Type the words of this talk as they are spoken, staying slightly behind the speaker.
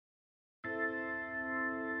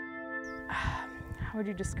How would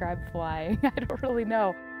you describe flying? I don't really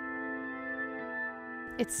know.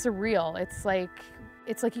 It's surreal. It's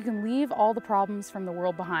like you can leave all the problems from the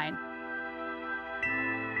world behind.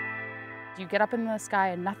 You get up in the sky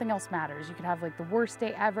and nothing else matters. You can have like the worst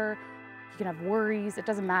day ever. You can have worries. It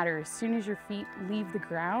doesn't matter. As soon as your feet leave the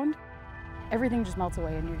ground, everything just melts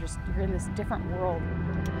away and you're in this different world.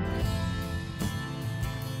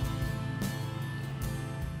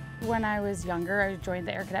 When I was younger, I joined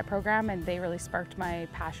the Air Cadet program and they really sparked my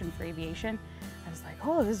passion for aviation. I was like,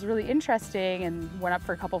 oh, this is really interesting, and went up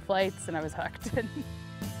for a couple flights and I was hooked.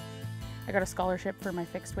 I got a scholarship for my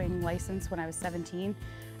fixed wing license when I was 17.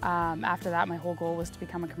 After that, my whole goal was to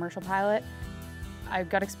become a commercial pilot. I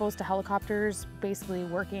got exposed to helicopters, basically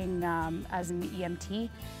working as an EMT,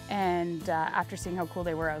 and after seeing how cool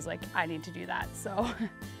they were, I was like, I need to do that. So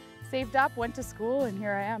saved up, went to school, and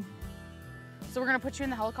here I am. So we're gonna put you in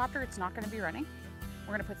the helicopter. It's not gonna be running.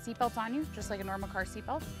 We're gonna put seatbelts on you, just like a normal car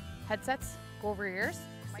seatbelt. Headsets go over your ears.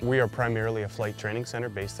 We are primarily a flight training center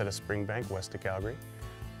based out of Springbank, west of Calgary.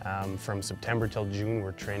 From September till June,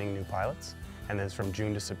 we're training new pilots. And then from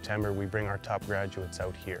June to September, we bring our top graduates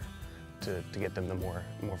out here to get them the more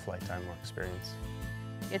flight time, more experience.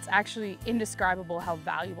 It's actually indescribable how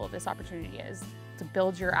valuable this opportunity is to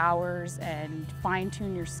build your hours and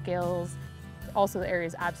fine-tune your skills. Also, the area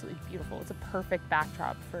is absolutely beautiful. It's a perfect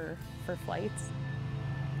backdrop for flights.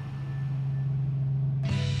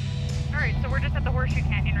 All right, so we're just at the Horseshoe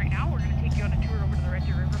Canyon right now. We're going to take you on a tour over to the Red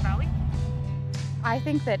Deer River Valley. I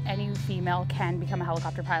think that any female can become a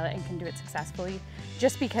helicopter pilot and can do it successfully.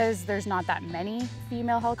 Just because there's not that many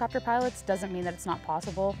female helicopter pilots doesn't mean that it's not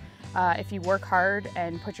possible. If you work hard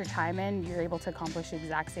and put your time in, you're able to accomplish the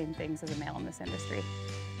exact same things as a male in this industry.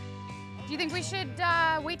 Do you think we should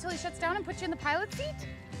wait till he shuts down and put you in the pilot seat?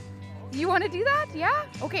 You want to do that? Yeah?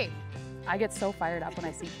 Okay. I get so fired up when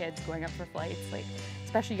I see kids going up for flights, like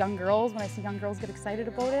especially young girls. When I see young girls get excited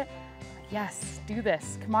about it, yes, do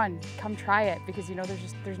this. Come on, come try it, because you know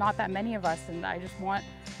there's not that many of us, and I just want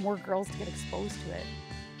more girls to get exposed to it.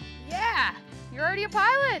 Yeah, you're already a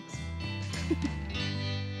pilot.